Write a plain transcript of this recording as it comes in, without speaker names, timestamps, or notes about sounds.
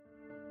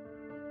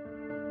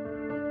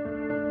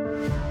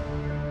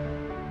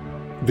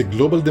the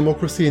Global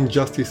Democracy and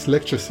Justice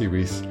Lecture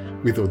Series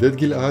with Oded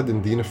Gilad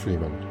and Dina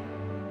Freeman.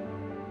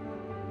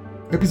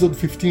 Episode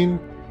 15,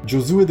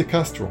 Josue de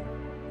Castro,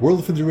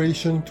 World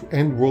Federation to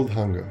End World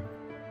Hunger.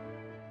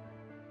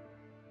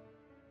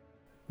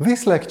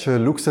 This lecture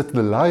looks at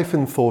the life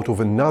and thought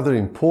of another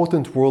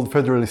important world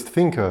federalist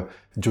thinker,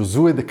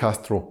 Josue de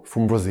Castro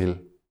from Brazil.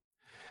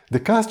 De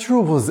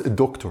Castro was a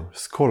doctor,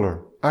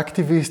 scholar,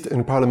 activist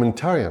and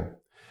parliamentarian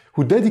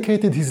who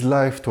dedicated his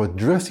life to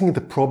addressing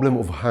the problem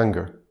of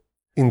hunger.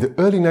 In the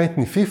early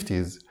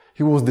 1950s,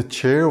 he was the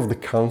chair of the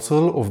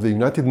Council of the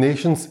United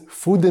Nations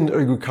Food and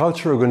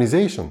Agriculture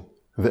Organization,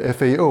 the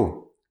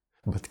FAO,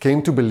 but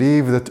came to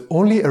believe that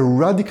only a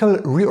radical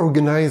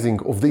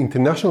reorganizing of the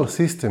international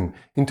system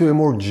into a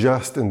more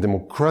just and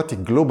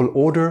democratic global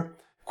order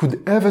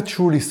could ever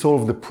truly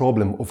solve the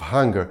problem of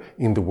hunger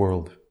in the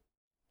world.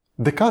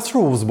 De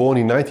Castro was born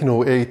in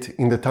 1908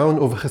 in the town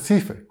of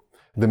Recife,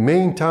 the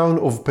main town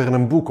of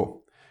Pernambuco,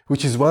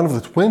 which is one of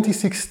the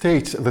 26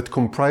 states that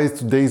comprise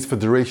today's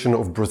Federation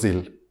of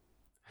Brazil.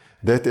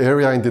 That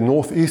area in the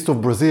northeast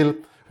of Brazil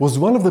was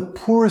one of the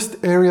poorest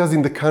areas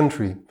in the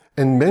country,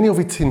 and many of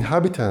its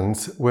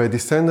inhabitants were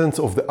descendants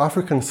of the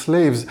African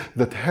slaves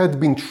that had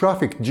been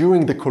trafficked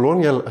during the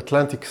colonial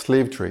Atlantic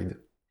slave trade.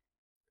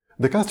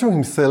 De Castro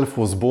himself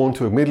was born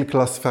to a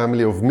middle-class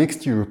family of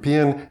mixed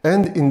European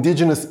and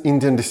indigenous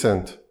Indian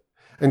descent,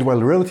 and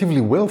while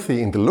relatively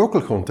wealthy in the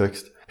local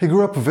context, he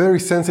grew up very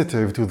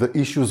sensitive to the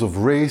issues of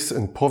race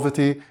and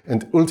poverty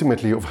and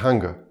ultimately of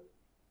hunger.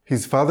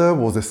 His father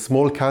was a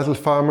small cattle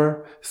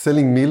farmer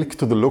selling milk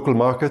to the local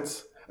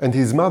markets, and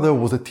his mother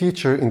was a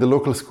teacher in the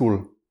local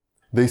school.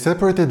 They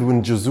separated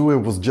when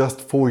Josue was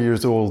just 4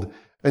 years old,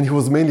 and he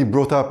was mainly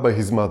brought up by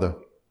his mother.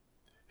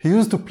 He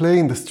used to play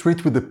in the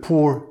street with the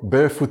poor,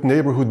 barefoot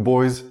neighborhood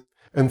boys,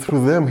 and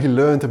through them he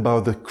learned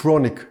about the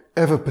chronic,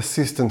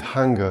 ever-persistent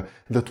hunger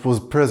that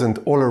was present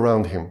all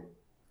around him.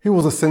 He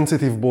was a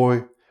sensitive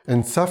boy,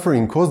 and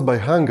suffering caused by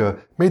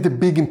hunger made a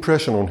big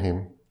impression on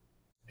him.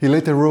 He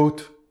later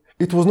wrote,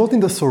 "It was not in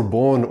the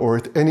Sorbonne or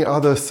at any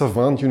other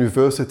savant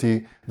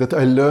university that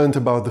I learned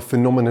about the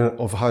phenomenon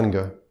of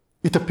hunger.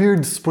 It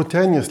appeared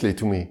spontaneously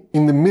to me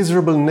in the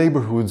miserable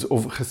neighborhoods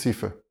of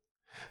Recife.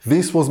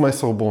 This was my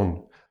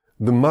Sorbonne,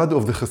 the mud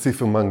of the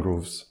Recife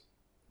mangroves."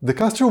 De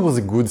Castro was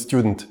a good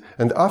student,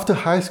 and after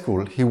high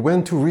school he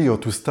went to Rio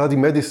to study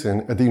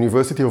medicine at the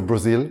University of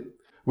Brazil,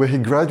 where he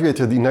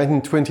graduated in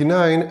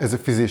 1929 as a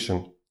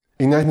physician.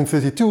 In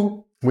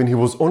 1932, when he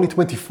was only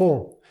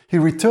 24, he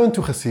returned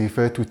to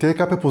Recife to take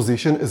up a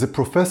position as a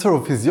professor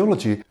of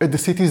physiology at the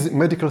city's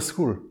medical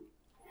school.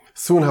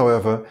 Soon,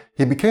 however,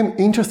 he became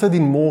interested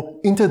in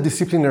more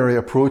interdisciplinary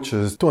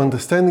approaches to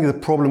understanding the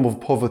problem of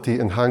poverty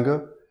and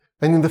hunger,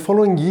 and in the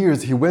following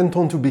years he went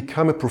on to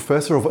become a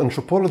professor of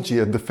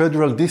anthropology at the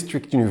Federal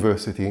District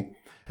University,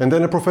 and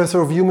then a professor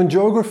of human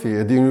geography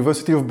at the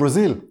University of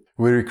Brazil,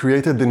 where he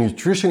created the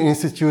Nutrition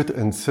Institute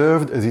and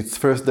served as its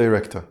first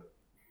director.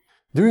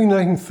 During the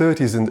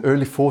 1930s and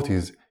early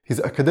 40s, his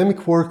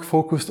academic work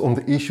focused on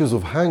the issues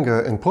of hunger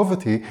and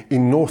poverty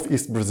in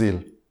northeast Brazil.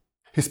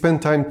 He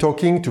spent time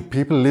talking to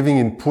people living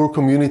in poor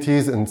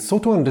communities and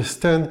sought to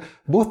understand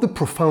both the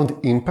profound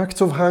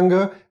impacts of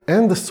hunger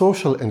and the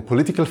social and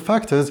political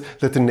factors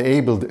that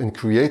enabled and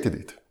created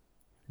it.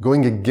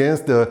 Going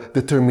against the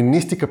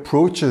deterministic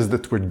approaches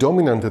that were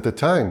dominant at the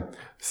time,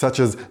 such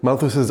as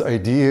Malthus's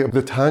idea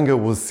that hunger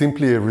was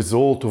simply a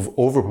result of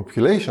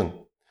overpopulation,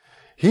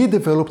 he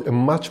developed a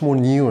much more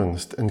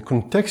nuanced and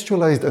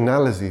contextualized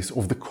analysis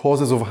of the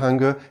causes of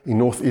hunger in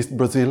northeast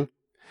Brazil,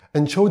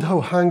 and showed how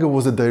hunger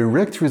was a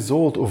direct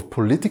result of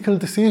political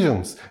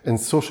decisions and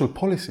social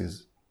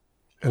policies.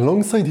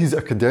 Alongside his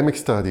academic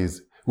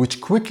studies,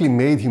 which quickly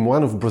made him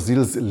one of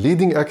Brazil's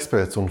leading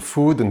experts on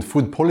food and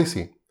food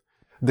policy,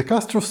 De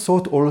Castro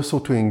sought also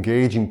to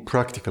engage in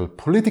practical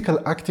political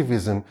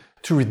activism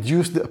to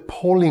reduce the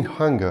appalling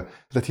hunger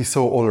that he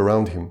saw all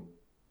around him.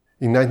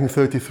 In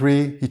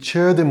 1933, he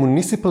chaired a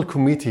municipal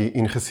committee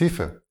in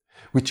Recife,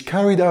 which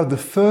carried out the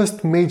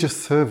first major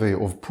survey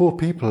of poor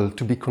people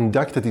to be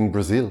conducted in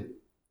Brazil.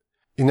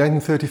 In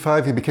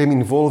 1935, he became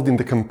involved in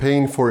the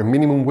campaign for a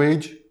minimum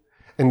wage,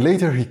 and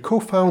later he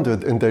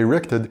co-founded and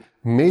directed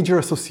major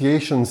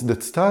associations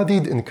that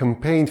studied and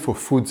campaigned for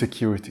food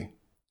security.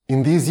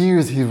 In these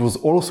years, he was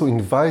also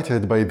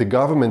invited by the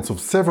governments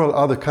of several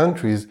other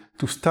countries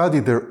to study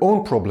their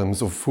own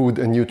problems of food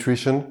and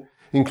nutrition,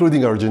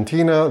 including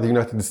Argentina, the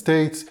United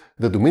States,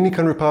 the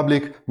Dominican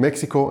Republic,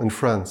 Mexico, and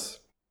France.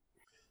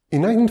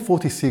 In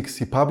 1946,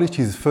 he published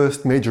his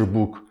first major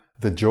book,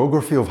 The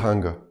Geography of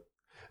Hunger.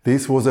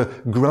 This was a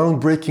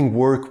groundbreaking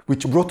work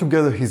which brought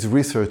together his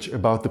research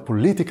about the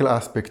political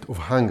aspect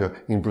of hunger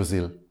in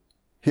Brazil.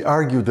 He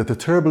argued that the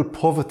terrible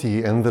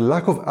poverty and the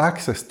lack of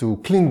access to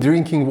clean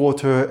drinking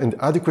water and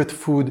adequate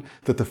food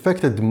that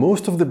affected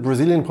most of the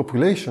Brazilian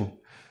population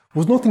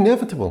was not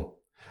inevitable,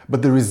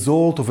 but the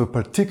result of a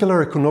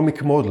particular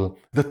economic model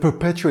that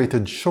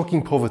perpetuated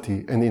shocking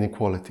poverty and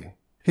inequality.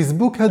 His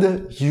book had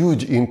a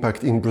huge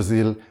impact in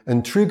Brazil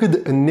and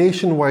triggered a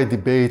nationwide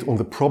debate on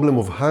the problem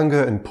of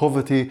hunger and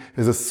poverty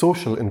as a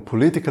social and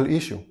political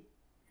issue.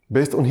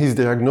 Based on his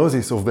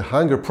diagnosis of the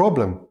hunger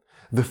problem,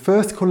 the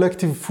first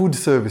collective food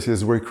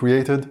services were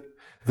created,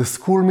 the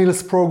school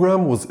meals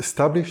program was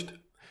established,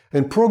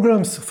 and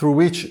programs through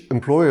which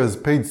employers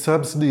paid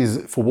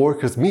subsidies for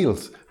workers'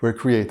 meals were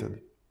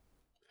created.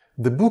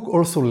 The book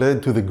also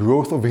led to the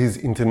growth of his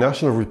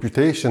international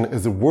reputation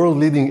as a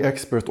world-leading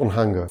expert on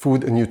hunger,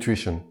 food and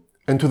nutrition,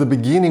 and to the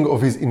beginning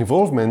of his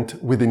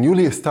involvement with the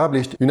newly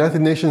established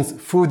United Nations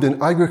Food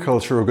and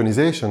Agriculture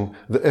Organization,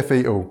 the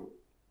FAO.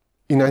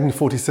 In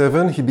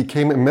 1947, he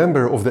became a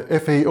member of the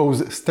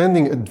FAO's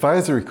Standing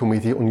Advisory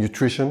Committee on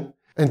Nutrition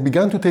and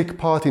began to take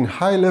part in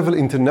high-level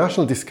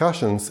international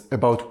discussions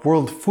about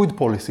world food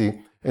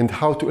policy and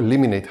how to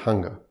eliminate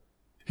hunger.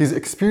 His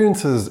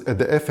experiences at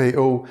the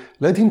FAO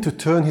led him to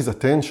turn his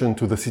attention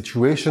to the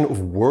situation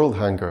of world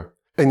hunger,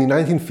 and in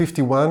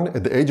 1951,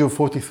 at the age of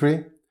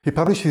 43, he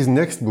published his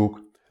next book,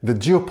 The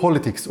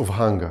Geopolitics of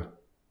Hunger.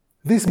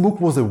 This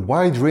book was a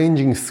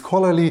wide-ranging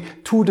scholarly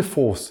tour de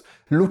force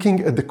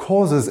looking at the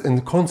causes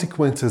and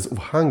consequences of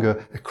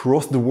hunger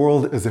across the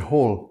world as a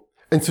whole,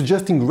 and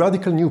suggesting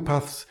radical new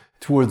paths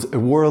towards a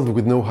world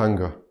with no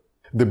hunger.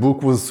 The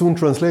book was soon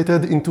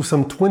translated into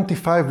some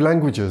 25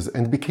 languages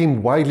and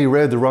became widely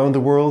read around the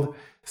world,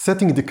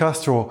 setting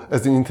Castro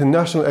as an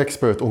international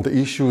expert on the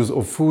issues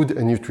of food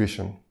and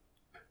nutrition.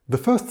 The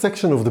first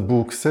section of the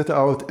book set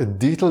out a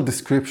detailed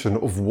description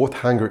of what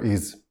hunger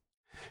is.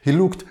 He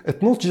looked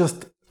at not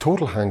just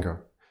total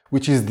hunger,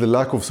 which is the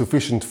lack of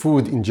sufficient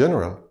food in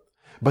general,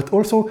 but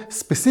also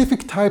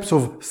specific types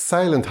of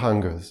silent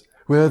hungers,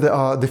 where there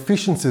are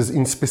deficiencies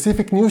in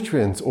specific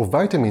nutrients or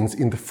vitamins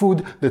in the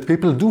food that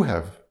people do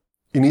have.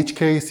 In each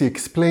case, he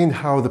explained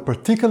how the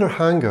particular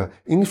hunger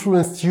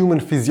influenced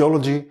human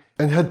physiology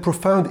and had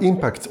profound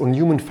impacts on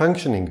human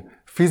functioning,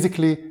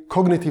 physically,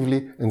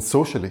 cognitively, and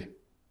socially.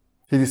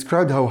 He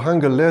described how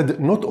hunger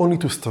led not only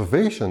to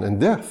starvation and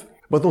death,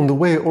 but on the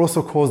way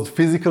also caused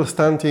physical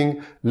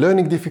stunting,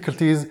 learning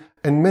difficulties,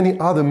 and many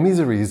other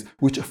miseries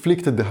which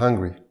afflicted the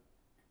hungry.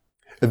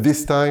 At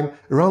this time,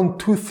 around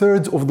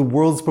 2/3 of the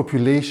world's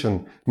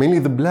population, mainly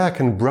the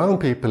black and brown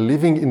people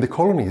living in the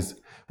colonies,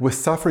 were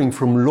suffering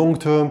from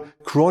long-term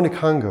chronic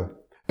hunger,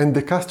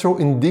 and Castro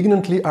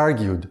indignantly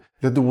argued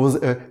that there was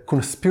a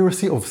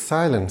conspiracy of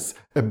silence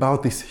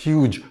about this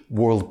huge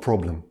world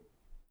problem.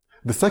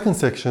 The second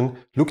section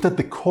looked at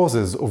the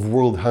causes of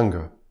world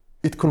hunger.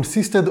 It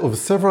consisted of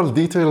several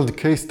detailed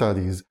case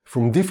studies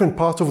from different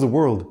parts of the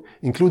world,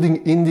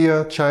 including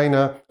India,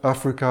 China,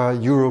 Africa,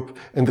 Europe,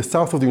 and the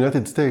south of the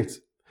United States,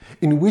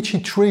 in which he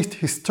traced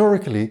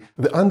historically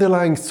the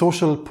underlying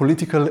social,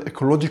 political,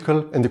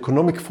 ecological, and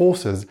economic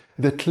forces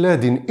that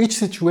led in each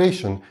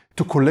situation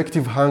to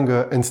collective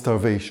hunger and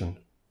starvation.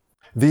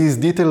 These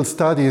detailed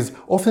studies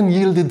often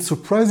yielded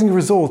surprising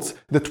results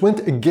that went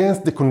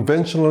against the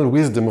conventional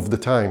wisdom of the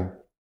time.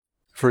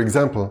 For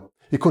example,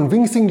 he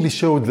convincingly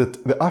showed that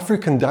the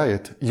African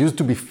diet used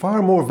to be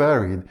far more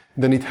varied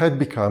than it had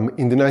become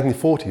in the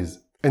 1940s,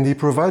 and he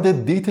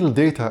provided detailed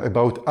data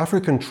about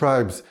African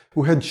tribes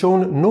who had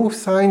shown no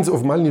signs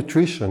of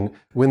malnutrition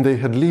when they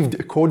had lived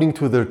according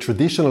to their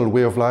traditional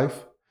way of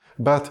life,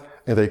 but,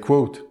 and I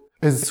quote,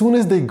 "As soon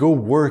as they go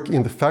work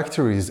in the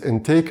factories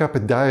and take up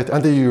a diet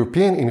under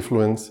European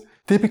influence,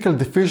 typical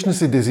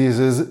deficiency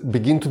diseases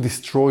begin to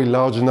destroy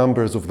large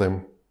numbers of them."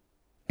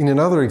 In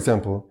another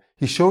example,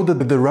 he showed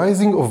that the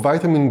rising of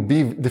vitamin B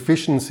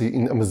deficiency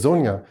in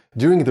Amazonia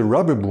during the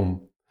rubber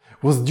boom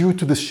was due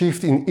to the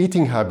shift in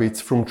eating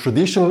habits from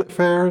traditional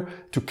fare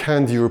to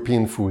canned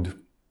European food.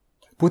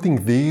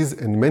 Putting these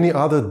and many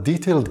other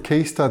detailed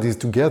case studies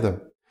together,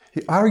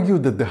 he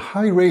argued that the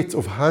high rates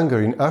of hunger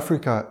in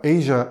Africa,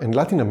 Asia, and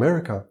Latin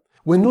America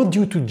were not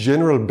due to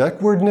general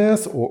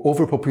backwardness or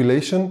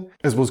overpopulation,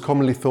 as was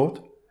commonly thought,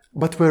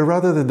 but were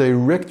rather the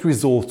direct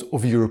result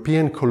of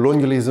European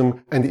colonialism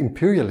and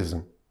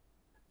imperialism.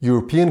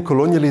 European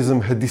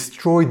colonialism had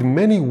destroyed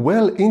many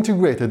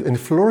well-integrated and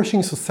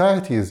flourishing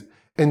societies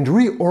and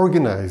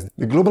reorganized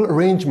the global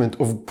arrangement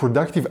of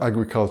productive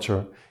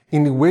agriculture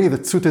in a way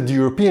that suited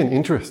European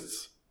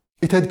interests.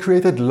 It had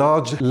created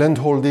large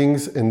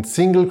landholdings and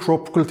single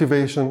crop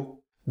cultivation,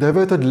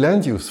 diverted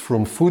land use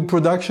from food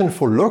production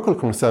for local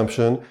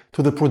consumption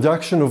to the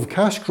production of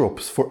cash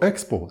crops for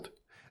export,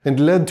 and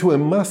led to a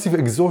massive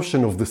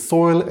exhaustion of the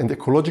soil and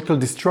ecological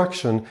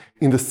destruction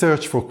in the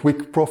search for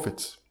quick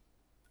profits.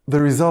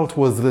 The result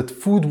was that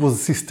food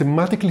was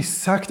systematically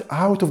sucked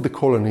out of the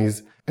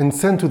colonies and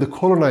sent to the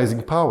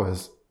colonizing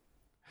powers.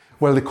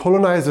 While the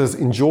colonizers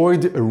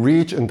enjoyed a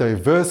rich and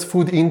diverse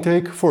food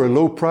intake for a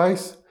low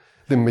price,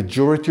 the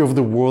majority of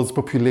the world's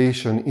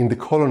population in the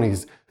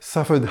colonies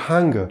suffered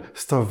hunger,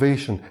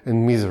 starvation,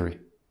 and misery.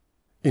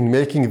 In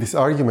making this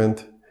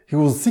argument, he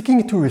was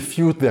seeking to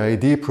refute the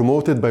idea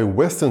promoted by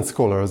Western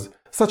scholars,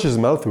 such as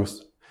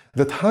Malthus,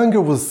 that hunger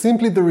was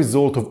simply the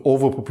result of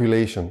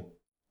overpopulation.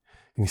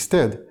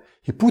 Instead,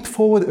 He put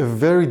forward a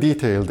very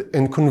detailed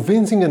and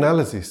convincing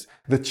analysis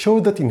that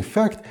showed that in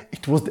fact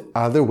it was the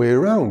other way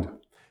around,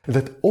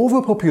 that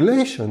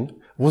overpopulation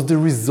was the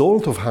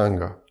result of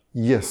hunger.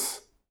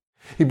 Yes.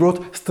 He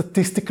brought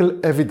statistical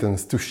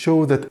evidence to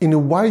show that in a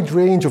wide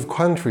range of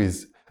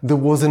countries, there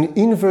was an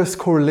inverse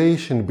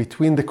correlation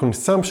between the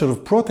consumption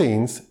of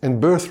proteins and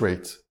birth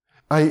rates,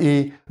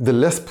 i.e., the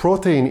less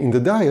protein in the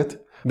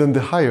diet, then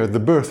the higher the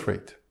birth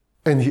rate.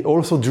 And he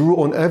also drew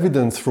on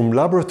evidence from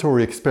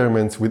laboratory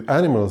experiments with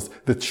animals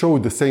that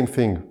showed the same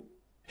thing.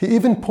 He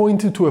even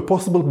pointed to a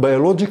possible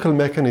biological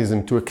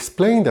mechanism to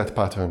explain that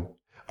pattern,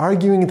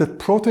 arguing that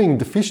protein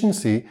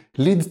deficiency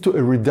leads to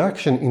a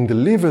reduction in the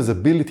liver's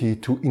ability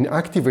to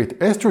inactivate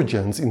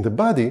estrogens in the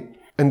body,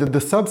 and that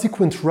the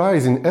subsequent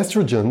rise in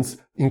estrogens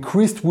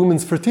increased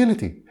women's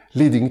fertility,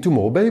 leading to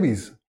more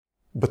babies.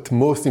 But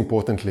most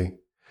importantly,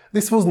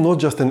 this was not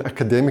just an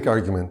academic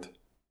argument.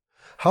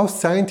 How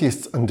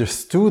scientists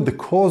understood the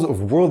cause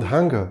of world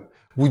hunger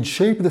would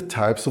shape the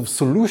types of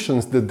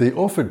solutions that they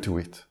offered to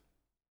it.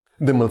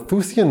 The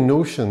Malthusian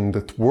notion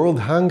that world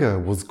hunger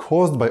was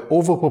caused by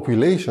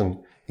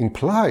overpopulation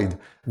implied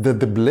that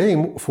the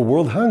blame for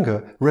world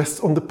hunger rests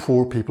on the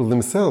poor people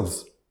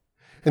themselves,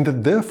 and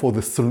that therefore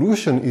the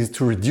solution is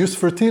to reduce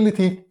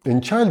fertility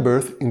and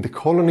childbirth in the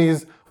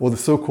colonies or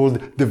the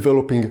so-called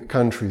developing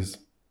countries.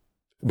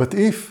 But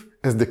if,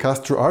 as de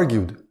Castro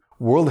argued,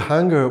 world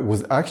hunger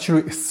was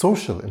actually a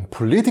social and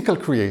political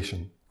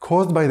creation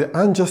caused by the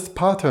unjust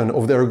pattern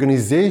of the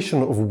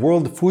organization of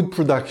world food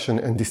production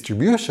and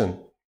distribution,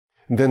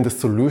 then the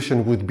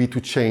solution would be to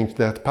change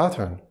that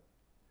pattern.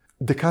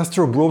 De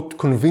Castro brought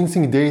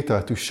convincing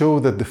data to show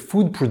that the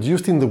food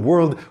produced in the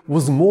world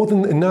was more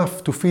than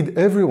enough to feed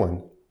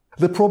everyone.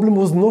 The problem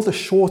was not a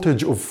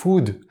shortage of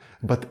food,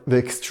 but the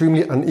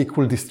extremely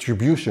unequal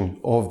distribution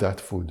of that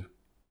food.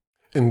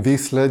 And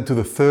this led to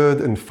the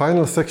third and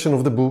final section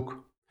of the book,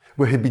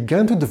 where he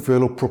began to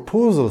develop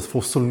proposals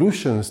for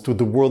solutions to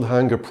the world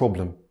hunger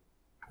problem.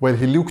 While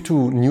he looked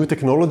to new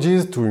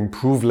technologies to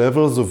improve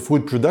levels of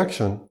food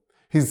production,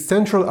 his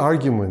central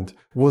argument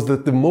was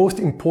that the most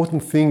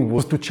important thing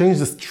was to change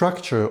the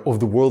structure of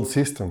the world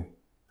system.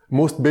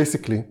 Most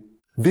basically,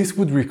 this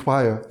would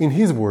require, in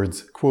his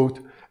words, quote,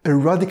 a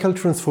radical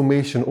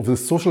transformation of the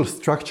social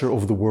structure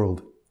of the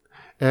world,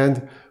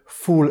 and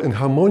full and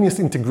harmonious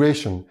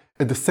integration,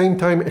 at the same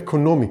time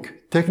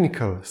economic,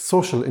 technical,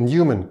 social and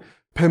human,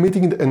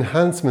 permitting the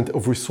enhancement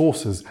of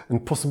resources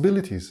and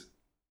possibilities.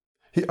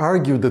 He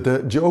argued that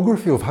the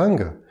geography of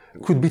hunger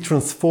could be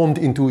transformed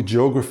into a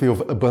geography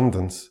of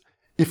abundance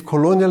if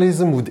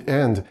colonialism would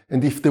end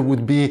and if there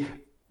would be,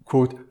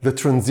 quote, the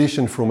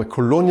transition from a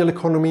colonial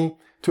economy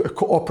to a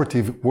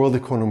cooperative world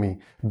economy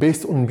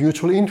based on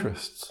mutual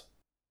interests.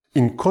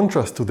 In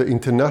contrast to the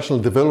international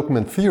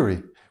development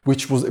theory,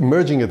 which was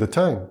emerging at the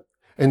time,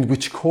 and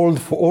which called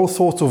for all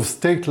sorts of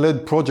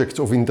state-led projects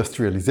of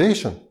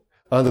industrialization,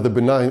 under the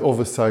benign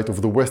oversight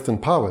of the Western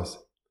powers.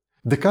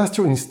 De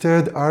Castro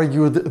instead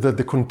argued that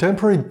the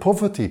contemporary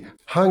poverty,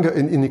 hunger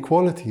and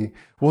inequality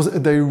was a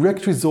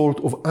direct result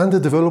of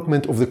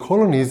underdevelopment of the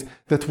colonies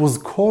that was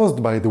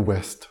caused by the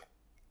West.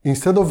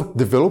 Instead of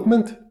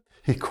development,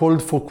 he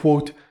called for,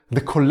 quote,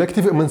 the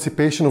collective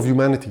emancipation of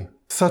humanity,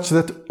 such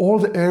that all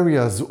the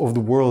areas of the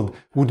world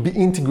would be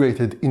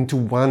integrated into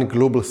one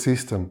global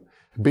system,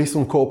 based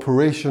on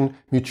cooperation,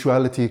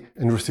 mutuality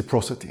and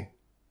reciprocity.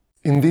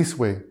 In this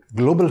way,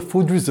 global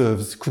food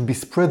reserves could be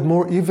spread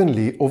more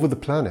evenly over the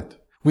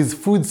planet, with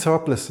food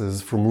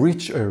surpluses from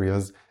rich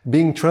areas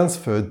being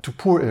transferred to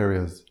poor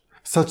areas,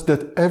 such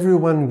that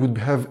everyone would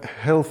have a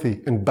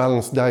healthy and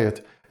balanced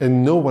diet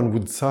and no one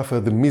would suffer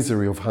the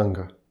misery of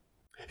hunger.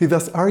 He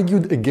thus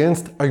argued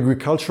against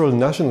agricultural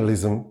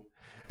nationalism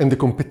and the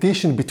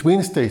competition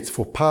between states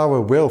for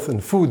power, wealth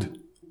and food,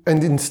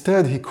 and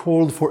instead he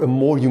called for a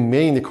more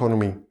humane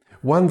economy,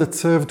 one that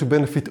served to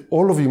benefit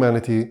all of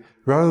humanity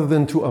rather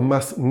than to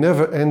amass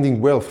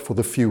never-ending wealth for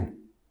the few.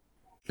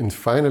 And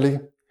finally,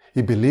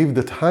 he believed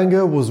that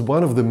hunger was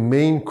one of the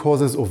main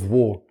causes of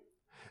war,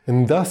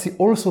 and thus he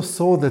also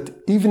saw that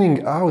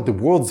evening out the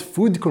world's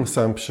food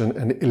consumption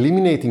and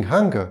eliminating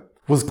hunger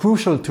was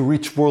crucial to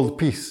reach world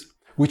peace,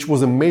 which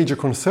was a major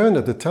concern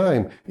at the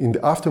time in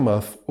the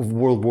aftermath of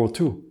World War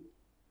II.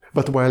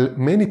 But while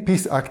many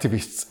peace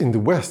activists in the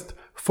West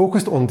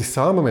focused on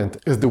disarmament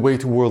as the way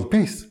to world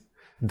peace,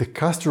 de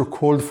Castro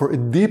called for a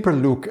deeper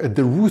look at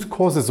the root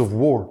causes of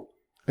war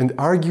and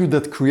argued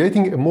that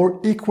creating a more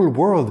equal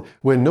world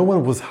where no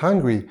one was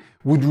hungry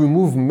would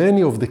remove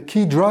many of the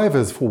key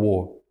drivers for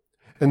war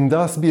and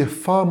thus be a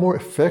far more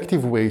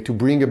effective way to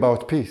bring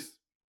about peace.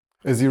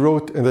 As he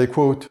wrote, and I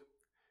quote,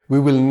 "We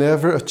will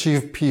never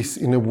achieve peace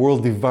in a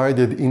world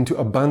divided into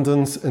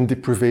abundance and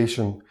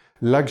deprivation,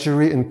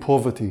 luxury and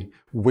poverty,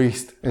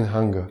 waste and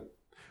hunger.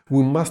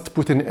 We must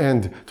put an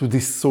end to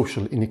this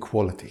social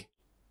inequality."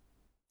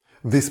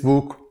 This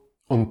book,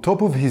 on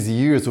top of his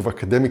years of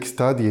academic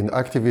study and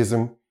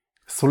activism,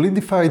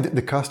 solidified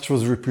de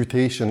Castro's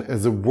reputation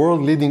as a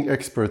world-leading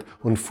expert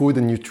on food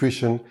and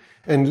nutrition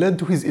and led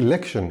to his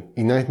election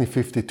in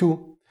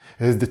 1952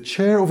 as the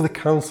chair of the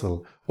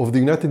Council of the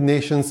United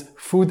Nations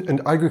Food and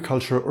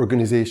Agriculture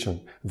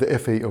Organization, the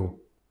FAO.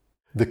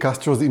 De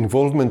Castro's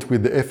involvement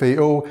with the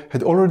FAO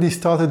had already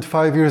started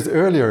 5 years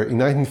earlier in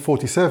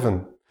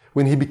 1947,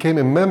 when he became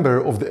a member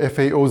of the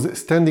FAO's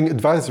Standing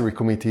Advisory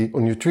Committee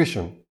on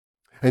Nutrition.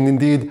 And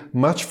indeed,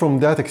 much from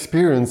that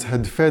experience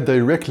had fed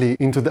directly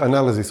into the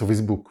analysis of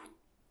his book.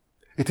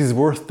 It is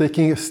worth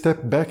taking a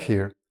step back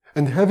here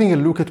and having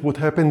a look at what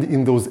happened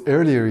in those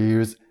earlier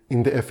years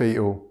in the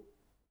FAO.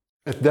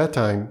 At that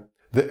time,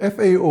 the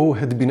FAO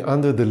had been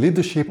under the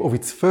leadership of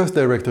its first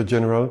Director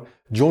General,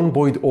 John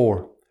Boyd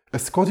Orr, a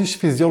Scottish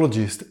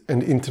physiologist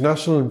and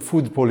international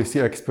food policy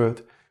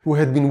expert who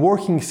had been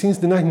working since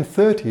the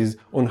 1930s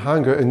on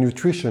hunger and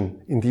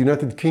nutrition in the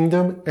United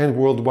Kingdom and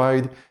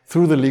worldwide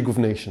through the League of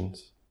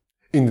Nations.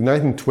 In the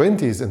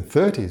 1920s and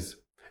 30s,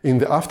 in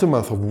the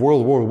aftermath of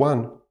World War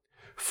I,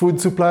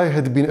 food supply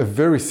had been a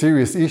very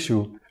serious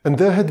issue, and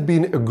there had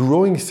been a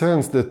growing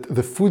sense that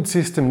the food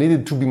system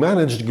needed to be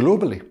managed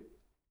globally.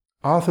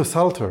 Arthur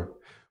Salter,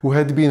 who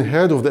had been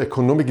head of the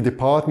economic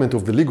department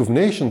of the League of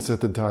Nations at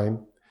the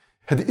time,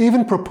 had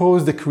even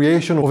proposed the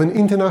creation of an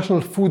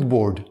international food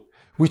board,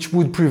 which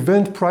would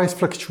prevent price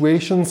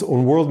fluctuations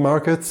on world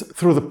markets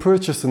through the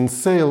purchase and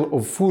sale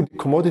of food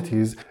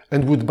commodities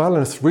and would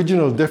balance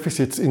regional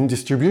deficits in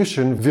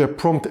distribution via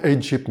prompt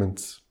aid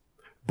shipments.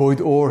 Boyd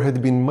Orr had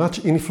been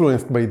much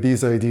influenced by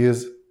these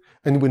ideas,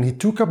 and when he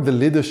took up the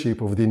leadership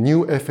of the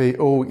new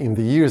FAO in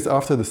the years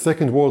after the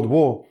Second World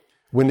War,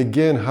 when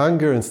again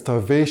hunger and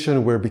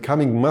starvation were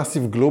becoming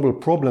massive global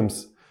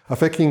problems,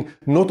 affecting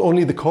not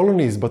only the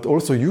colonies but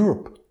also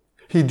Europe,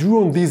 he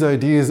drew on these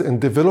ideas and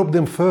developed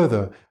them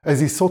further as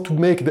he sought to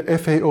make the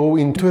FAO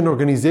into an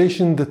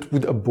organization that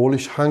would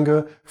abolish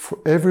hunger for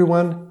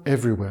everyone,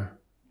 everywhere.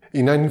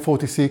 In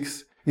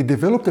 1946, he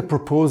developed a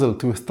proposal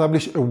to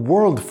establish a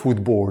World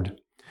Food Board,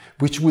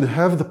 which would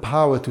have the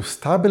power to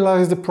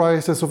stabilize the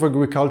prices of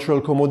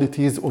agricultural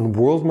commodities on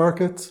world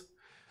markets,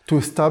 to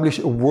establish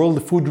a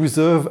world food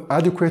reserve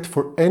adequate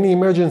for any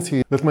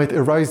emergency that might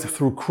arise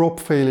through crop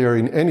failure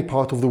in any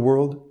part of the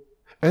world,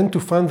 and to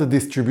fund the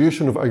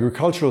distribution of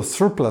agricultural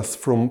surplus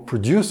from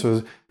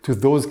producers to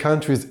those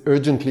countries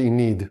urgently in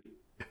need.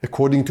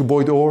 According to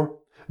Boyd Orr,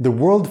 the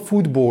World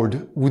Food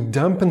Board would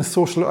dampen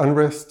social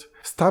unrest,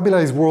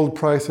 stabilize world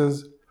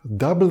prices,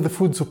 double the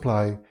food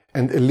supply,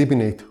 and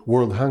eliminate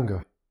world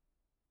hunger.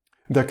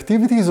 The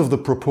activities of the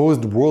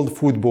proposed World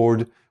Food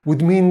Board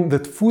would mean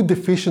that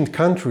food-deficient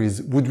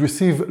countries would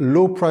receive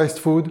low-priced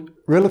food,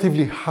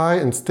 relatively high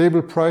and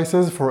stable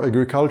prices for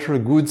agricultural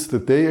goods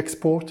that they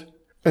export,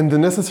 and the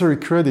necessary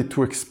credit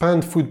to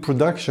expand food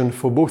production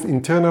for both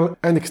internal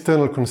and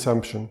external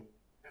consumption.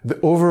 The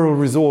overall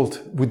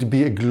result would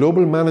be a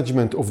global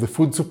management of the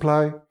food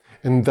supply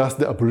and thus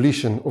the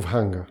abolition of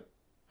hunger.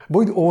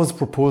 Boyd Orr's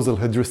proposal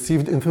had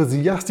received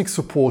enthusiastic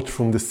support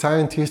from the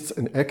scientists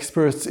and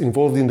experts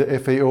involved in the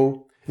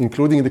FAO,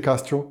 including De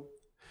Castro.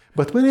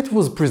 But when it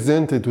was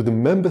presented to the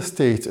member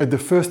states at the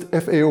first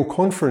FAO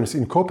conference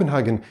in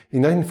Copenhagen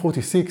in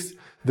 1946,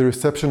 the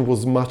reception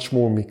was much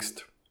more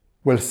mixed.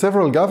 While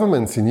several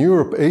governments in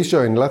Europe,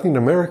 Asia, and Latin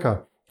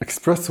America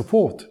expressed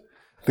support,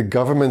 the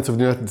governments of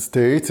the United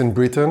States and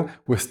Britain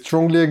were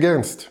strongly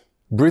against.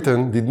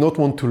 Britain did not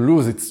want to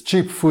lose its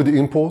cheap food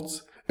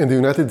imports, and the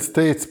United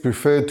States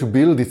preferred to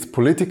build its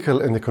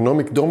political and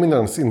economic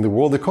dominance in the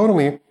world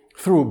economy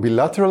through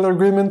bilateral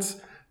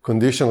agreements,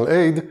 conditional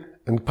aid,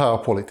 and power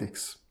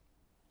politics.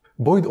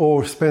 Boyd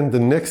Orr spent the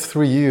next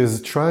 3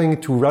 years trying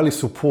to rally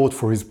support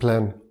for his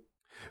plan.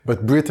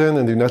 But Britain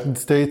and the United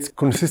States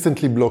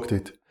consistently blocked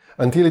it,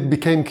 until it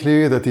became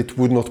clear that it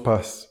would not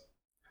pass.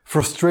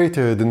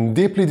 Frustrated and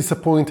deeply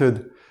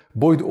disappointed,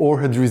 Boyd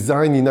Orr had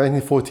resigned in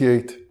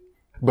 1948.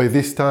 By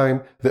this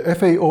time, the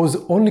FAO's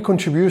only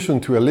contribution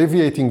to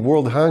alleviating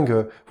world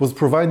hunger was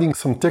providing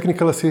some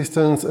technical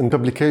assistance and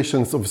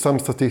publications of some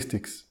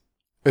statistics.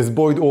 As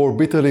Boyd Orr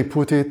bitterly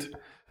put it,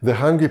 the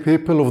hungry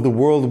people of the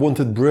world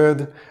wanted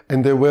bread,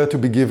 and they were to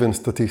be given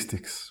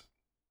statistics.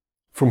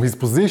 From his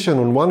position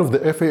on one of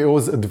the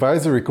FAO's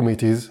advisory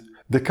committees,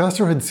 De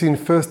Castro had seen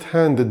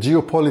firsthand the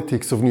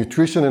geopolitics of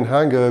nutrition and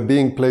hunger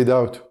being played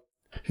out.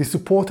 He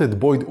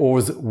supported Boyd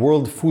Orr's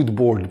World Food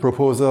Board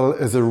proposal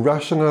as a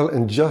rational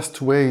and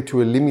just way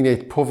to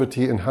eliminate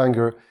poverty and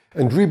hunger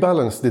and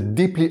rebalance the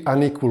deeply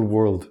unequal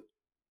world.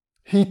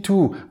 He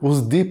too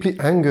was deeply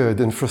angered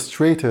and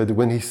frustrated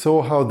when he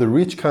saw how the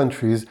rich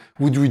countries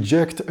would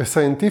reject a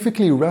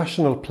scientifically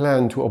rational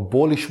plan to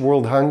abolish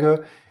world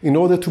hunger in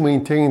order to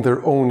maintain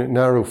their own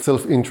narrow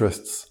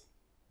self-interests.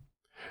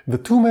 The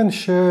two men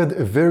shared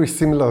a very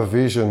similar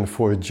vision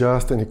for a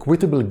just and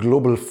equitable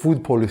global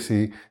food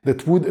policy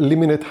that would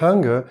eliminate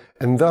hunger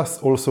and thus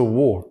also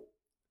war.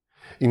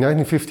 In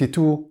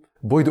 1952,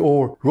 Boyd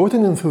Orr wrote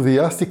an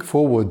enthusiastic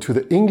foreword to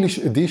the English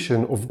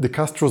edition of De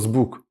Castro's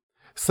book,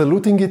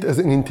 saluting it as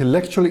an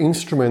intellectual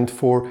instrument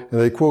for,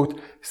 and I quote,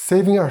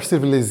 saving our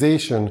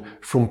civilization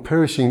from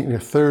perishing in a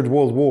third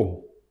world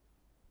war.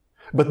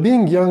 But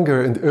being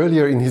younger and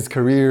earlier in his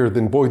career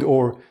than Boyd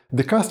Orr,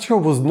 De Castro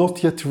was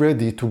not yet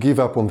ready to give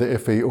up on the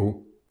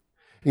FAO.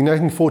 In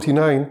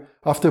 1949,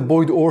 after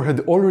Boyd Orr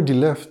had already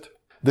left,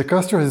 De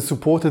Castro has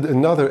supported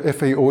another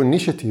FAO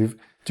initiative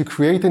to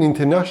create an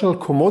international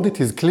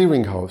commodities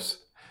clearinghouse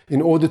in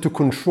order to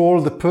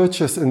control the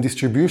purchase and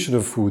distribution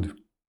of food.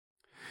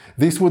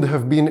 This would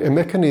have been a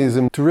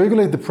mechanism to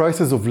regulate the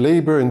prices of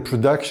labor and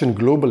production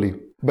globally,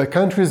 by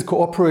countries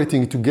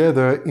cooperating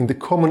together in the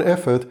common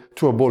effort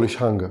to abolish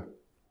hunger.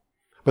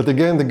 But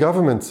again, the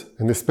governments,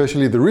 and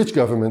especially the rich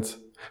governments,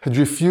 had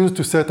refused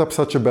to set up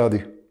such a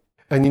body,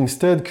 and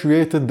instead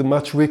created the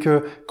much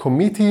weaker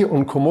Committee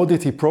on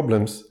Commodity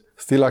Problems,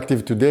 still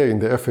active today in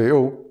the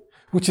FAO,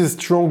 which is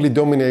strongly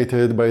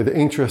dominated by the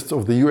interests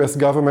of the US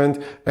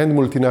government and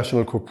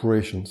multinational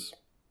corporations.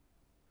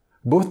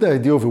 Both the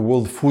idea of a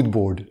World Food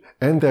Board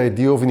and the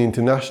idea of an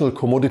international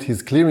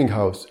commodities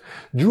clearinghouse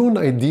drew on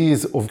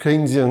ideas of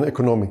Keynesian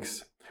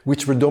economics,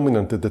 which were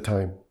dominant at the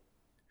time.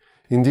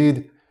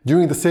 Indeed,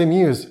 during the same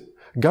years,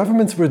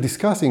 governments were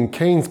discussing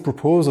Keynes'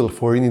 proposal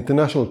for an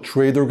international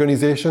trade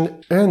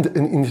organization and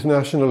an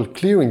international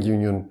clearing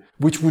union,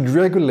 which would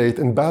regulate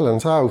and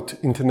balance out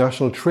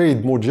international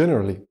trade more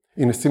generally,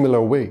 in a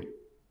similar way.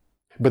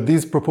 But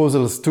these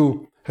proposals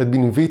too had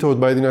been vetoed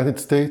by the United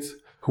States,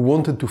 who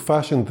wanted to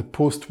fashion the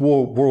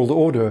post-war world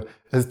order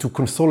as to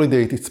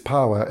consolidate its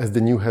power as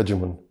the new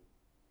hegemon.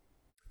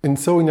 And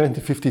so in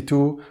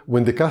 1952,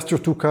 when De Castro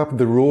took up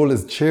the role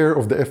as chair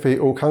of the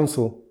FAO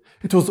Council,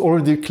 it was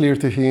already clear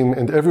to him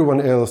and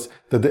everyone else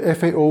that the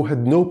FAO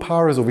had no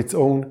powers of its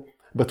own,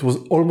 but was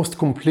almost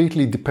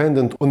completely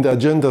dependent on the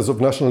agendas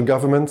of national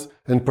governments,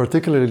 and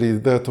particularly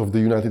that of the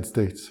United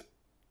States.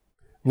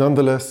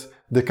 Nonetheless,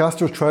 De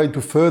Castro tried to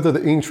further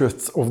the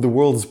interests of the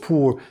world's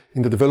poor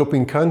in the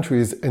developing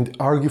countries and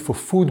argue for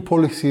food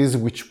policies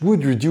which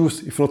would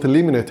reduce, if not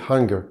eliminate,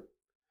 hunger.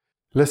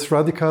 Less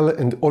radical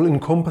and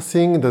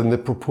all-encompassing than the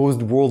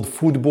proposed World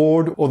Food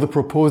Board or the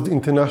proposed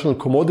International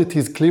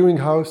Commodities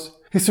Clearinghouse,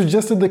 he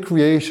suggested the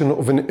creation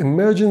of an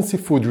emergency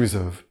food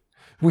reserve,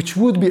 which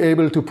would be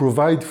able to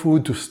provide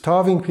food to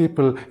starving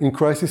people in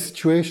crisis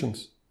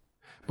situations.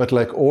 But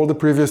like all the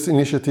previous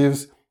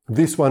initiatives,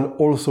 this one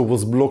also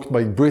was blocked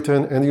by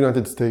Britain and the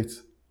United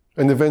States,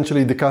 and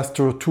eventually De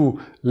Castro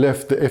too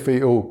left the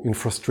FAO in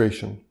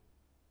frustration.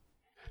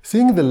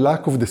 Seeing the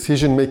lack of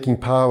decision-making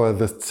power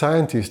that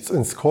scientists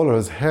and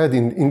scholars had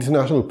in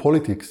international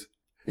politics,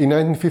 in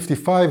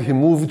 1955 he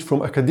moved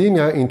from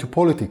academia into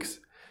politics,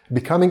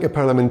 becoming a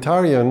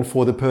parliamentarian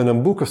for the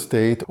Pernambuco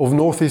state of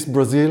northeast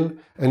Brazil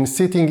and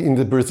sitting in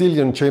the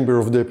Brazilian Chamber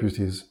of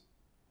Deputies.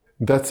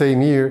 That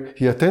same year,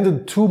 he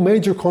attended two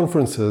major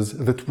conferences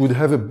that would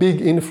have a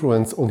big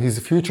influence on his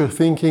future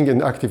thinking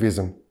and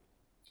activism.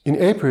 In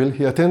April,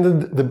 he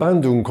attended the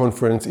Bandung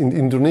Conference in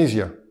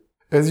Indonesia.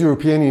 As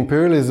European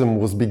imperialism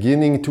was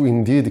beginning to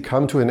indeed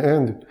come to an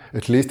end,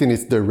 at least in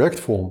its direct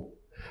form,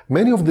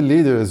 many of the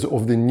leaders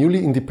of the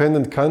newly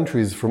independent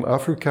countries from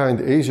Africa and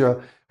Asia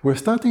were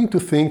starting to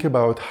think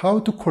about how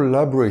to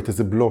collaborate as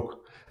a bloc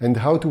and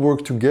how to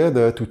work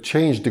together to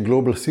change the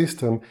global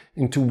system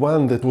into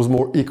one that was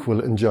more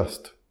equal and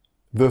just.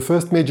 The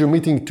first major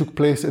meeting took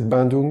place at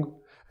Bandung,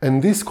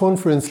 and this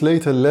conference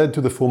later led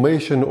to the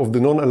formation of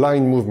the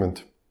non-aligned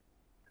movement.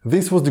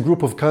 This was the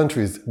group of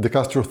countries, De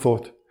Castro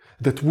thought,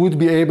 that would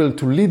be able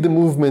to lead the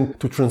movement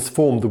to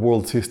transform the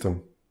world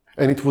system.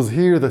 And it was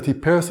here that he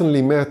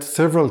personally met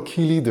several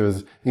key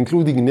leaders,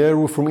 including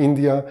Nehru from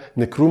India,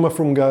 Nkrumah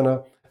from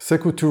Ghana,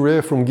 Sekou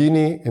Touré from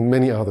Guinea, and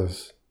many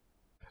others.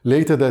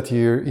 Later that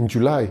year, in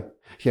July,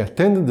 he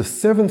attended the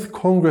 7th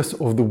Congress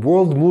of the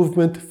World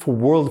Movement for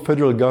World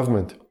Federal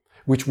Government,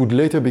 which would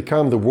later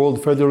become the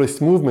World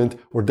Federalist Movement,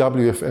 or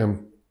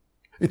WFM.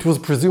 It was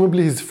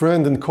presumably his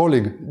friend and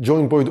colleague,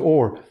 John Boyd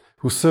Orr,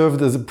 who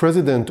served as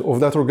president of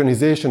that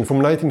organization from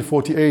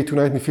 1948 to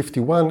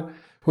 1951,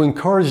 who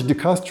encouraged De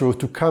Castro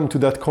to come to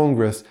that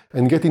Congress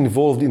and get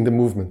involved in the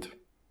movement.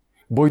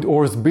 Boyd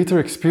Orr's bitter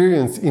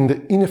experience in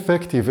the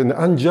ineffective and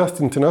unjust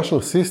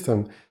international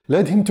system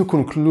led him to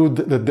conclude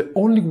that the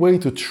only way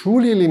to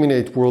truly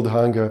eliminate world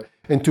hunger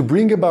and to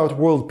bring about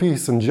world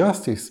peace and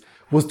justice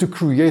was to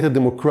create a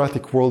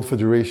democratic world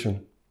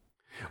federation.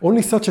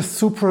 Only such a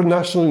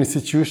supra-national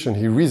institution,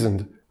 he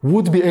reasoned,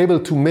 would be able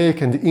to make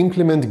and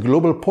implement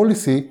global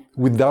policy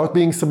without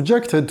being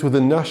subjected to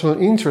the national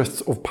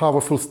interests of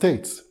powerful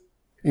states.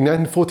 In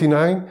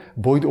 1949,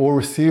 Boyd Orr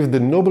received the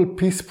Nobel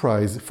Peace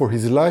Prize for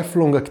his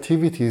lifelong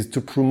activities to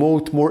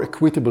promote more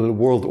equitable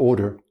world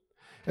order.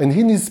 And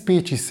in his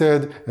speech he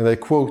said, and I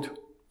quote,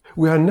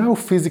 "We are now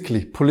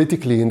physically,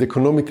 politically and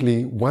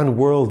economically one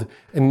world,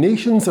 and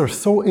nations are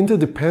so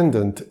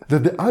interdependent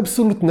that the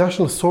absolute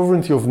national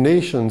sovereignty of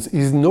nations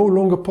is no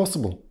longer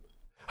possible.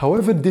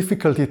 However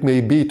difficult it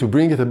may be to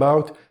bring it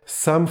about,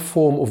 some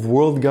form of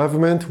world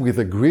government with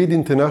agreed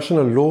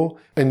international law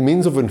and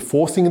means of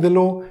enforcing the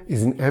law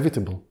is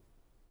inevitable."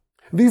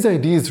 These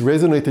ideas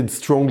resonated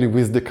strongly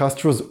with De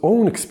Castro's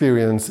own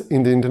experience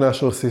in the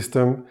international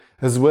system,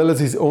 as well as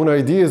his own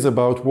ideas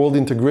about world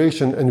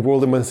integration and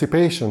world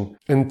emancipation,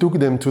 and took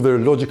them to their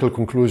logical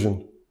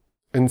conclusion.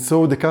 And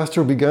so De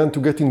Castro began to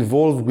get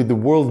involved with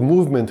the world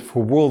movement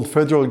for world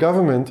federal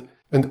government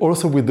and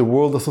also with the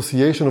World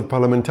Association of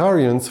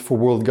Parliamentarians for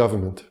World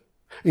Government.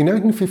 In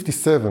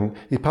 1957,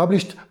 he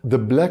published The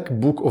Black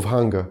Book of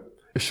Hunger,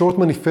 a short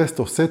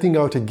manifesto setting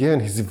out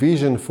again his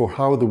vision for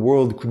how the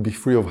world could be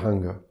free of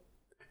hunger.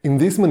 In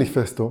this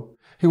manifesto,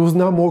 he was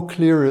now more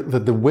clear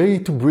that the way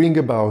to bring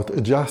about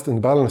a just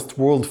and balanced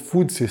world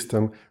food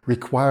system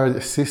required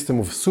a system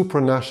of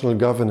supranational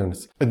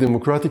governance, a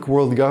democratic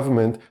world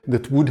government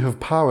that would have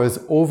powers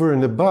over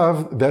and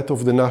above that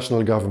of the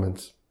national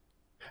governments.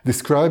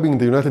 Describing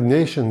the United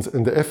Nations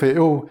and the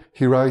FAO,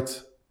 he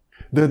writes,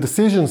 "Their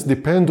decisions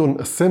depend on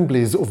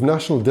assemblies of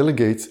national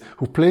delegates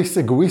who place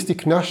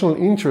egoistic national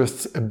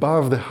interests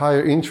above the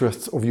higher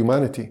interests of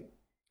humanity.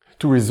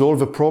 To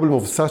resolve a problem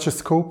of such a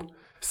scope,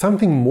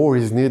 something more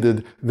is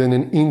needed than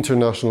an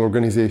international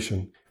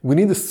organization. We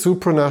need a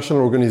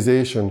supranational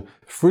organization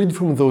freed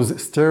from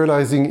those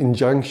sterilizing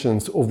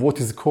injunctions of what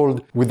is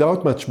called,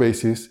 without much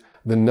basis,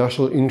 the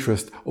national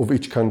interest of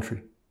each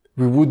country.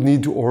 We would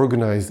need to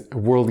organize a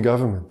world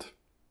government."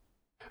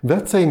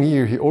 That same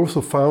year, he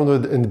also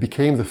founded and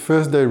became the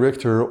first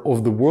director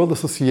of the World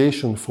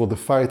Association for the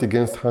Fight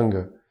Against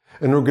Hunger,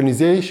 an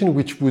organization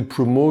which would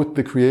promote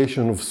the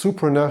creation of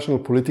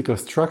supranational political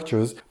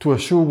structures to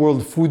assure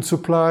world food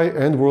supply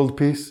and world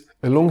peace,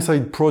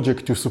 alongside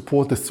projects to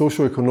support the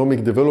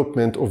socio-economic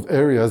development of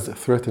areas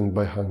threatened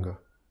by hunger.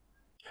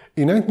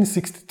 In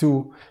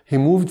 1962, he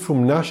moved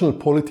from national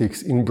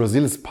politics in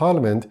Brazil's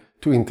parliament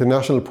to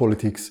international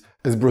politics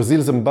as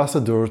Brazil's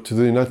ambassador to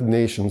the United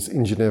Nations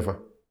in Geneva.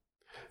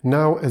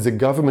 Now, as a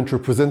government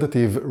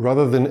representative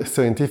rather than a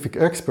scientific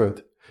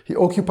expert, he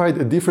occupied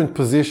a different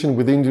position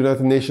within the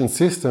United Nations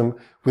system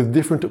with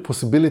different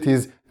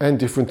possibilities and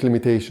different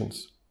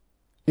limitations.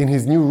 In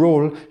his new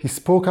role, he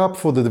spoke up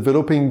for the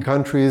developing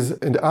countries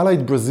and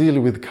allied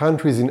Brazil with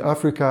countries in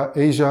Africa,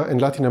 Asia,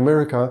 and Latin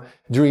America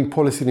during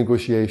policy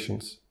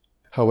negotiations.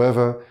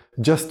 However,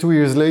 just 2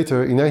 years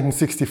later, in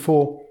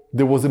 1964,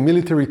 there was a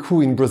military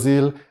coup in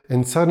Brazil,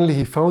 and suddenly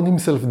he found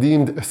himself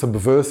deemed a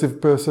subversive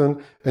person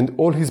and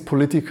all his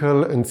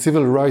political and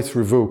civil rights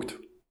revoked.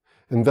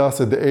 And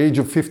thus, at the age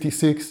of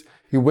 56,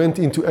 he went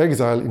into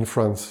exile in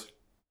France.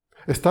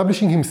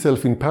 Establishing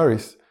himself in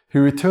Paris, he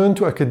returned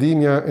to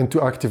academia and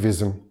to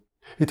activism.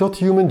 He taught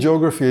human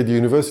geography at the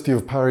University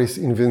of Paris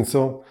in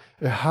Vincennes,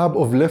 a hub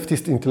of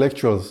leftist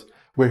intellectuals,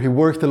 where he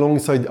worked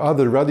alongside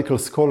other radical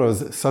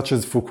scholars such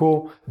as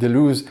Foucault,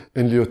 Deleuze,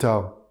 and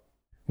Lyotard.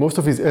 Most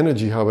of his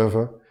energy,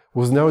 however,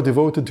 was now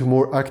devoted to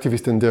more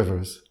activist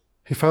endeavors.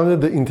 He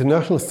founded the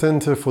International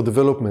Center for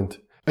Development,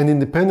 an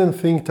independent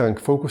think tank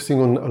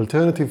focusing on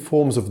alternative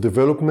forms of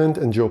development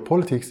and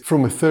geopolitics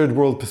from a third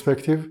world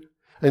perspective,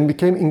 and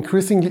became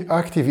increasingly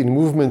active in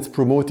movements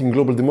promoting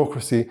global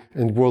democracy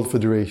and world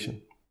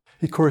federation.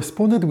 He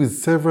corresponded with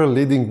several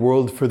leading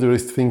world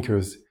federalist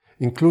thinkers,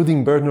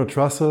 including Bertrand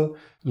Russell,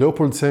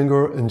 Leopold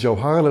Senghor, and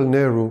Jawaharlal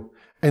Nehru,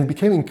 and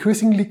became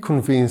increasingly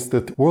convinced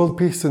that world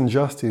peace and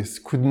justice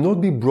could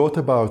not be brought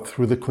about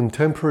through the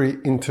contemporary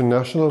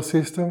international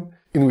system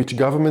in which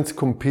governments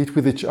compete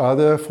with each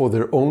other for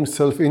their own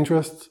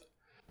self-interests,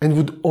 and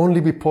would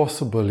only be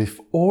possible if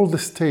all the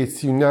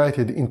states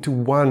united into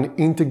one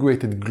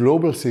integrated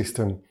global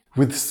system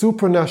with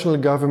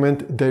supranational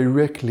government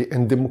directly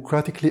and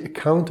democratically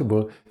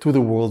accountable to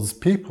the world's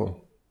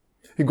people.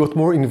 He got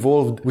more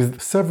involved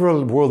with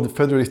several world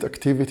federalist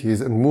activities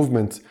and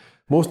movements,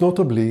 most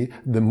notably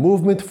the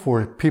Movement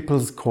for a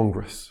People's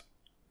Congress.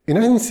 In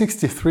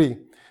 1963,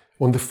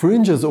 on the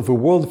fringes of a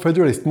World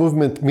Federalist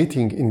Movement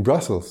meeting in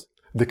Brussels,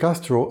 de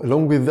Castro,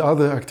 along with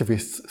other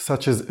activists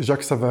such as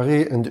Jacques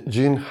Savary and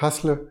Jean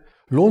Hassler,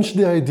 launched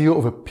the idea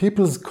of a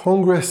People's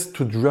Congress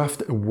to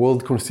draft a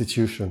world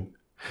constitution,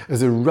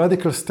 as a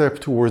radical step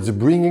towards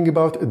bringing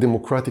about a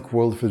democratic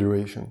world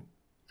federation.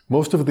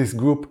 Most of this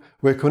group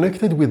were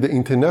connected with the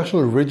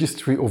International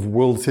Registry of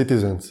World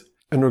Citizens,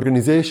 an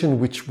organization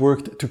which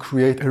worked to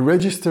create a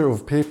register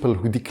of people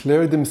who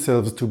declared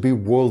themselves to be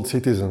world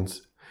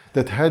citizens,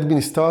 that had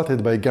been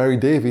started by Gary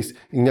Davis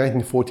in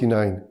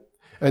 1949,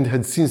 and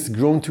had since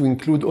grown to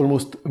include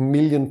almost 1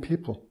 million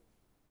people.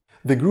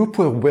 The group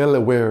were well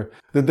aware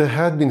that there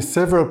had been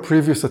several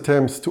previous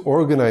attempts to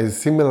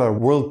organize similar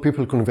World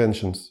People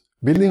Conventions,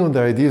 building on the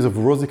ideas of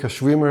Rosika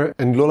Schwimmer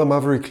and Lola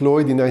Maverick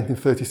Lloyd in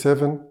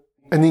 1937,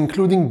 and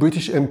including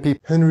British MP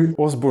Henry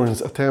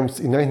Osborne's attempts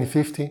in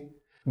 1950,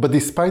 but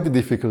despite the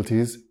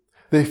difficulties,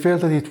 they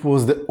felt that it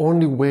was the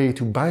only way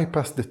to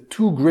bypass the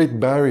two great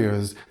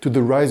barriers to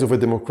the rise of a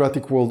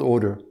democratic world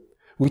order,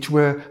 which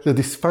were the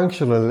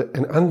dysfunctional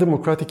and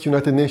undemocratic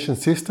United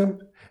Nations system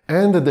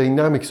and the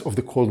dynamics of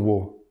the Cold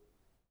War.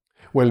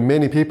 While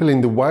many people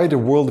in the wider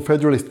World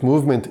Federalist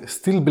movement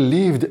still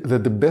believed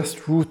that the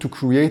best route to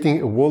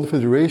creating a world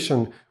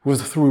federation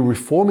was through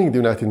reforming the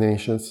United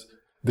Nations,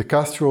 de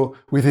Castro,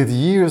 with his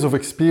years of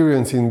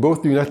experience in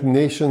both the United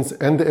Nations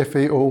and the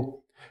FAO,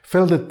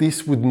 felt that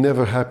this would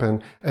never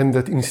happen, and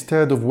that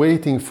instead of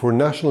waiting for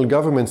national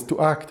governments to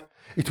act,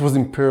 it was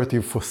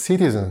imperative for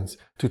citizens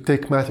to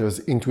take matters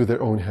into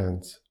their own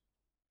hands.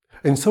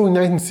 And so in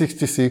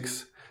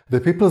 1966, the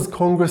People's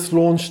Congress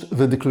launched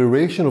the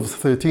Declaration of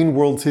 13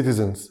 World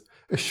Citizens,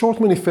 a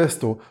short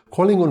manifesto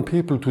calling on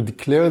people to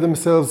declare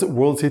themselves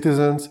world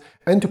citizens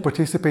and to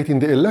participate in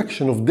the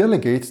election of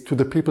delegates to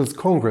the People's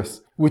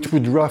Congress, which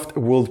would draft a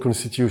world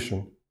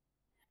constitution.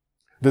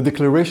 The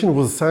declaration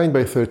was signed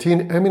by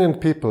 13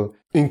 eminent people,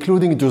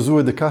 including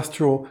Josue de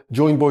Castro,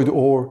 John Boyd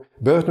Orr,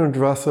 Bertrand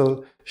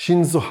Russell,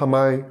 Shinzo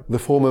Hamai, the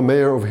former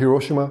mayor of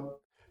Hiroshima,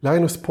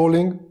 Linus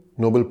Pauling,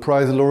 Nobel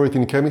Prize laureate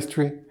in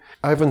chemistry,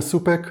 Ivan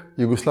Supek,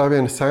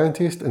 Yugoslavian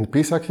scientist and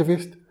peace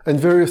activist, and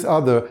various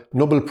other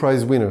Nobel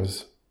Prize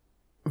winners.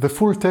 The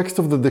full text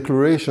of the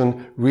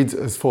declaration reads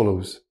as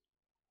follows.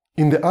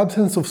 In the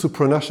absence of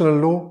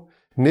supranational law,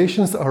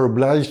 nations are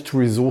obliged to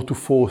resort to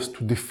force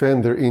to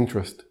defend their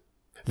interest.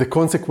 The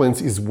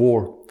consequence is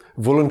war,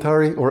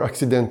 voluntary or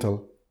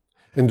accidental.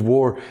 And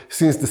war,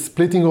 since the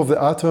splitting of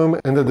the atom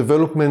and the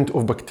development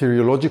of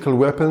bacteriological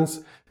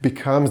weapons,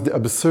 becomes the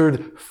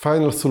absurd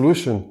final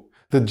solution,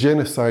 the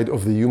genocide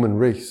of the human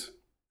race.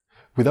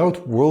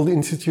 Without world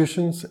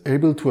institutions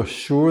able to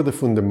assure the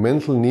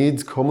fundamental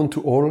needs common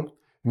to all,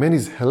 man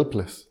is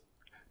helpless.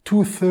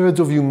 2/3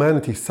 of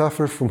humanity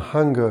suffer from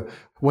hunger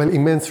while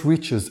immense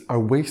riches are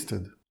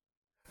wasted.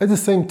 At the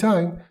same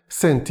time,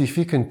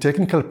 scientific and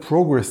technical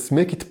progress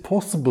make it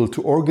possible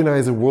to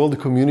organize a world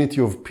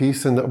community of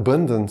peace and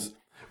abundance,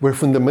 where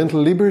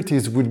fundamental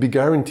liberties would be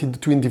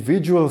guaranteed to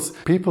individuals,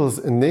 peoples,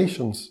 and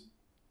nations.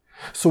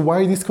 So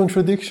why this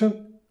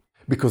contradiction?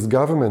 Because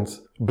governments,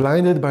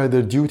 blinded by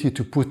their duty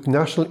to put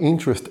national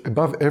interest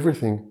above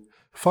everything,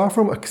 far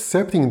from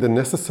accepting the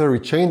necessary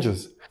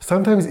changes,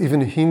 sometimes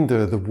even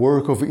hinder the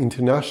work of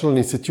international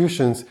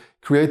institutions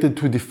created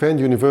to defend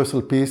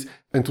universal peace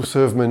and to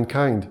serve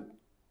mankind.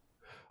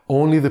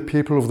 Only the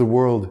people of the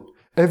world,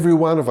 every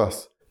one of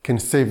us, can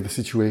save the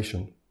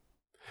situation.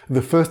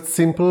 The first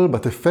simple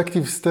but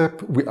effective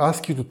step we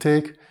ask you to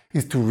take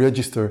is to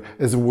register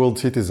as a world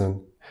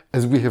citizen,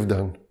 as we have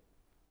done.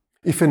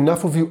 If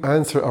enough of you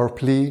answer our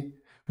plea,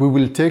 we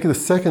will take the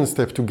second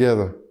step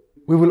together.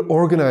 We will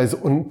organize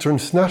on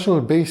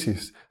transnational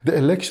basis the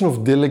election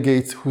of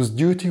delegates whose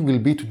duty will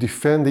be to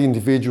defend the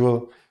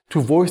individual,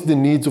 to voice the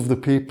needs of the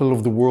people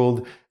of the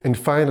world, and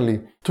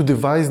finally, to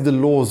devise the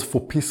laws for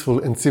peaceful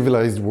and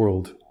civilized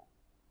world.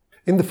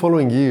 In the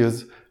following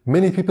years,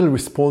 many people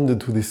responded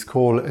to this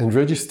call and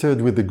registered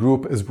with the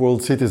group as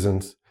world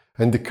citizens,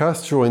 and de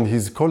Castro and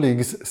his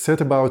colleagues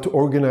set about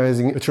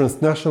organizing a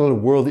transnational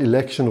world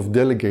election of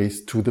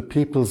delegates to the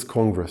People's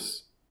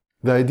Congress.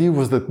 The idea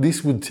was that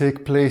this would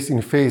take place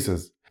in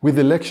phases, with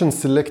elections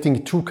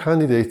selecting 2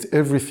 candidates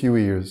every few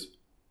years.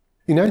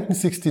 In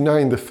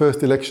 1969, the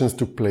first elections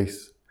took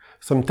place.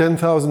 Some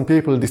 10,000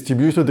 people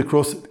distributed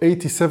across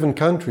 87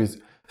 countries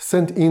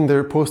sent in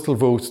their postal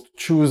votes to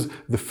choose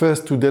the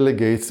first 2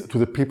 delegates to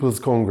the People's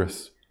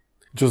Congress.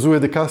 Josue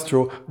de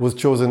Castro was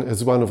chosen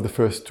as one of the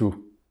first 2.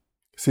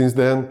 Since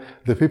then,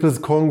 the People's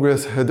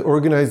Congress had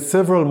organized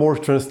several more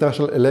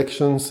transnational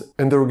elections,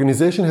 and the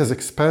organization has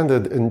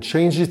expanded and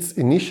changed its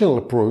initial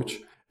approach,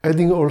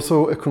 adding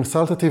also a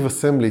consultative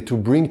assembly to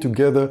bring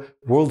together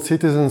world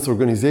citizens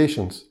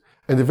organizations,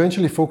 and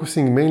eventually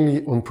focusing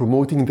mainly on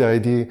promoting the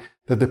idea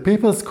that the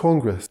People's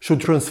Congress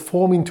should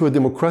transform into a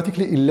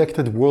democratically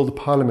elected world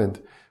parliament,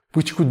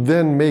 which could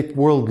then make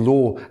world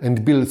law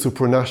and build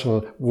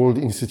supranational world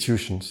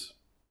institutions.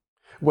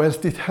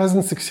 Whilst it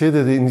hasn't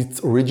succeeded in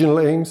its original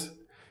aims,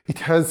 it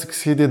has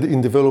succeeded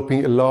in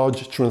developing a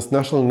large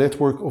transnational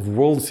network of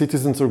world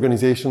citizens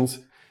organizations,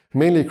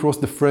 mainly across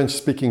the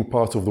French-speaking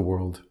parts of the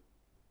world.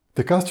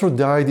 De Castro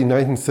died in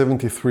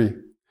 1973,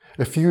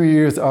 a few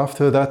years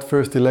after that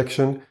first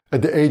election,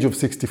 at the age of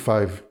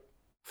 65.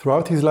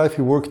 Throughout his life,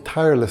 he worked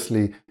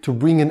tirelessly to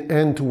bring an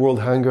end to world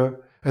hunger,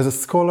 as a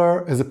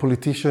scholar, as a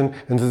politician,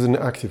 and as an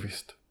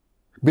activist.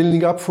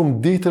 Building up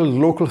from detailed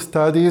local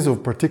studies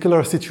of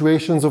particular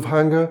situations of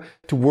hunger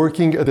to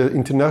working at an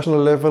international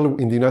level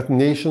in the United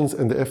Nations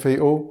and the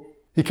FAO,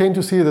 he came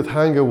to see that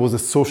hunger was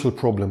a social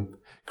problem,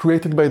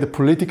 created by the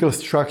political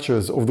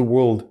structures of the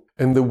world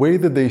and the way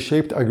that they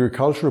shaped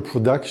agricultural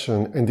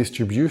production and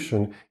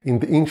distribution in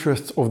the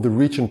interests of the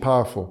rich and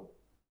powerful.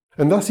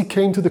 And thus he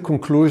came to the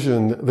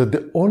conclusion that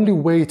the only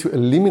way to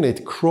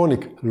eliminate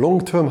chronic,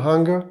 long-term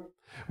hunger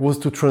was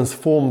to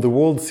transform the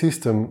world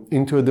system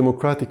into a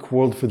democratic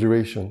world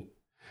federation,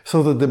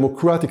 so that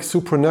democratic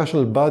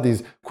supranational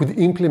bodies could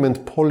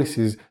implement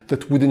policies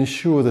that would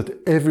ensure that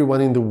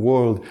everyone in the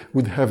world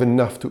would have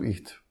enough to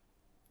eat.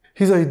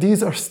 His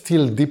ideas are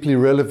still deeply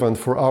relevant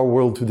for our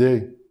world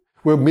today,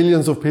 where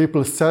millions of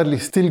people sadly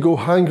still go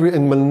hungry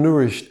and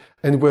malnourished,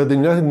 and where the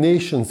United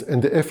Nations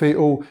and the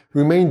FAO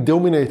remain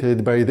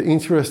dominated by the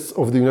interests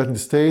of the United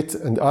States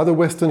and other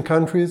Western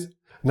countries,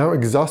 now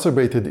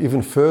exacerbated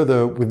even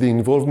further with the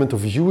involvement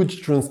of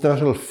huge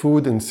transnational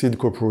food and seed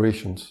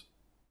corporations.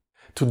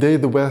 Today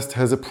the West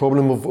has a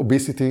problem of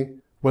obesity,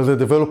 while the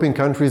developing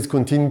countries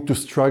continue to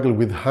struggle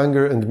with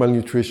hunger and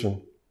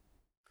malnutrition.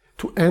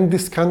 To end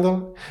this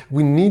scandal,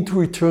 we need to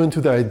return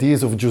to the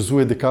ideas of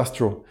Josue de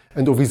Castro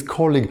and of his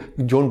colleague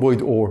John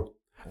Boyd Orr,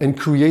 and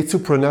create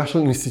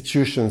supranational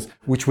institutions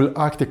which will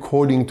act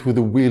according to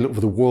the will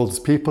of the world's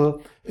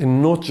people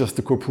and not just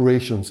the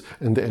corporations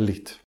and the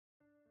elite.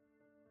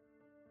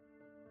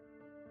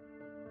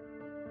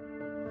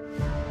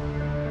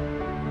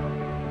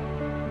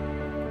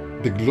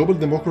 The Global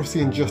Democracy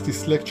and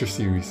Justice lecture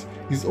series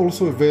is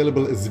also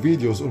available as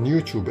videos on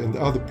YouTube and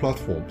other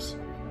platforms.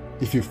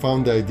 If you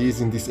found the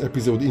ideas in this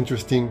episode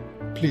interesting,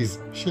 please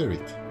share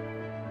it.